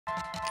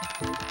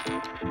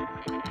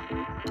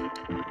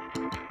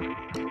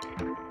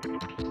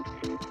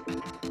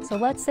So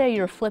let's say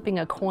you're flipping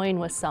a coin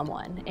with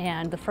someone,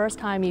 and the first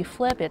time you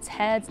flip, it's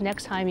heads,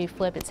 next time you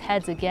flip, it's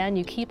heads again.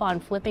 You keep on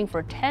flipping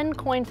for 10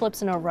 coin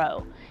flips in a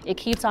row. It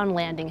keeps on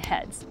landing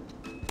heads.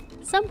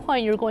 At some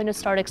point, you're going to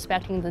start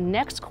expecting the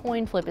next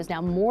coin flip is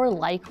now more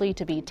likely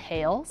to be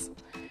tails,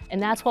 and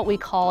that's what we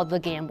call the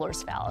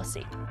gambler's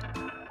fallacy.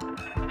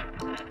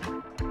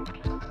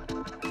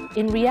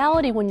 In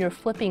reality, when you're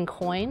flipping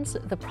coins,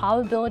 the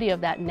probability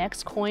of that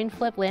next coin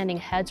flip landing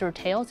heads or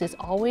tails is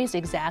always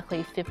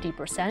exactly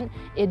 50%.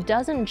 It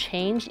doesn't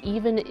change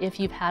even if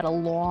you've had a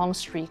long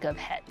streak of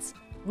heads.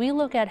 We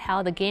look at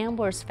how the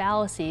gambler's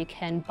fallacy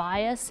can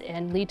bias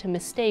and lead to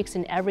mistakes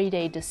in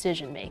everyday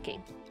decision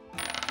making.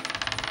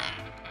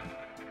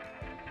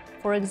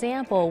 For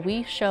example,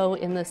 we show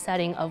in the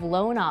setting of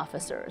loan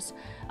officers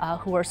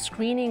who are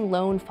screening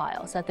loan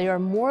files that they are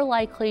more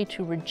likely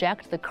to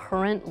reject the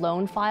current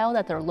loan file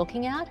that they're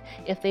looking at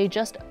if they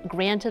just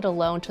granted a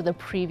loan to the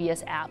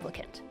previous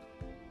applicant.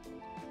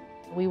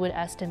 We would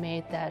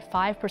estimate that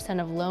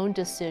 5% of loan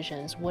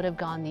decisions would have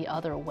gone the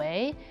other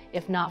way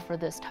if not for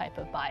this type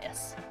of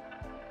bias.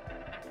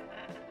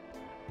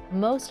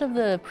 Most of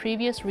the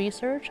previous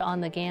research on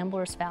the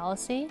gambler's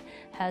fallacy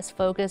has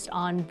focused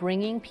on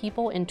bringing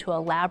people into a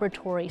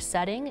laboratory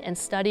setting and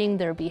studying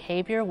their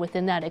behavior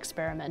within that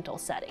experimental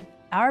setting.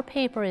 Our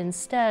paper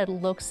instead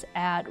looks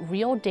at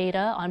real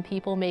data on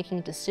people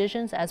making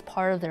decisions as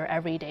part of their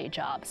everyday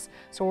jobs.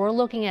 So we're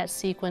looking at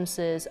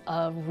sequences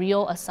of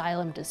real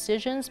asylum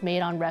decisions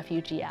made on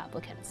refugee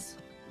applicants.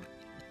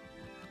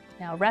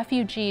 Now,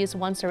 refugees,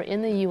 once they're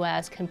in the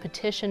U.S., can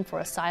petition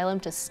for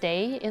asylum to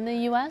stay in the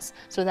U.S.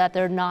 so that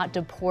they're not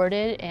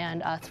deported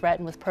and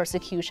threatened with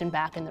persecution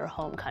back in their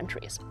home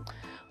countries.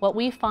 What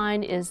we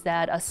find is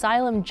that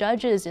asylum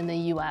judges in the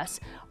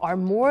U.S. are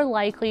more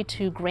likely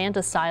to grant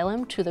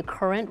asylum to the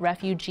current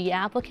refugee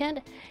applicant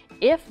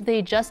if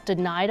they just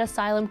denied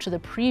asylum to the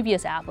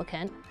previous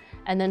applicant,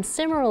 and then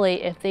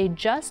similarly, if they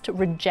just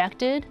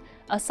rejected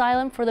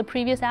asylum for the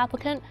previous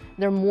applicant,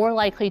 they're more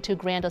likely to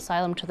grant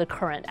asylum to the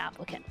current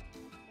applicant.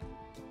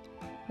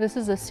 This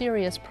is a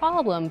serious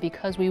problem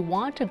because we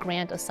want to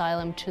grant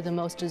asylum to the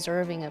most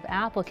deserving of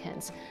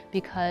applicants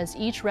because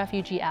each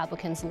refugee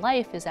applicant's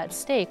life is at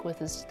stake with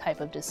this type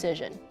of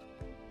decision.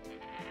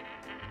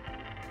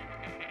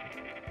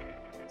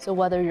 So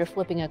whether you're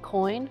flipping a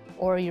coin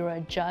or you're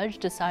a judge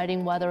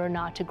deciding whether or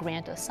not to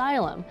grant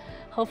asylum,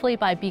 hopefully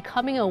by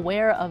becoming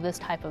aware of this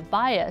type of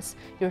bias,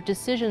 your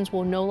decisions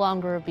will no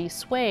longer be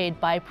swayed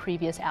by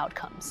previous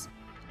outcomes.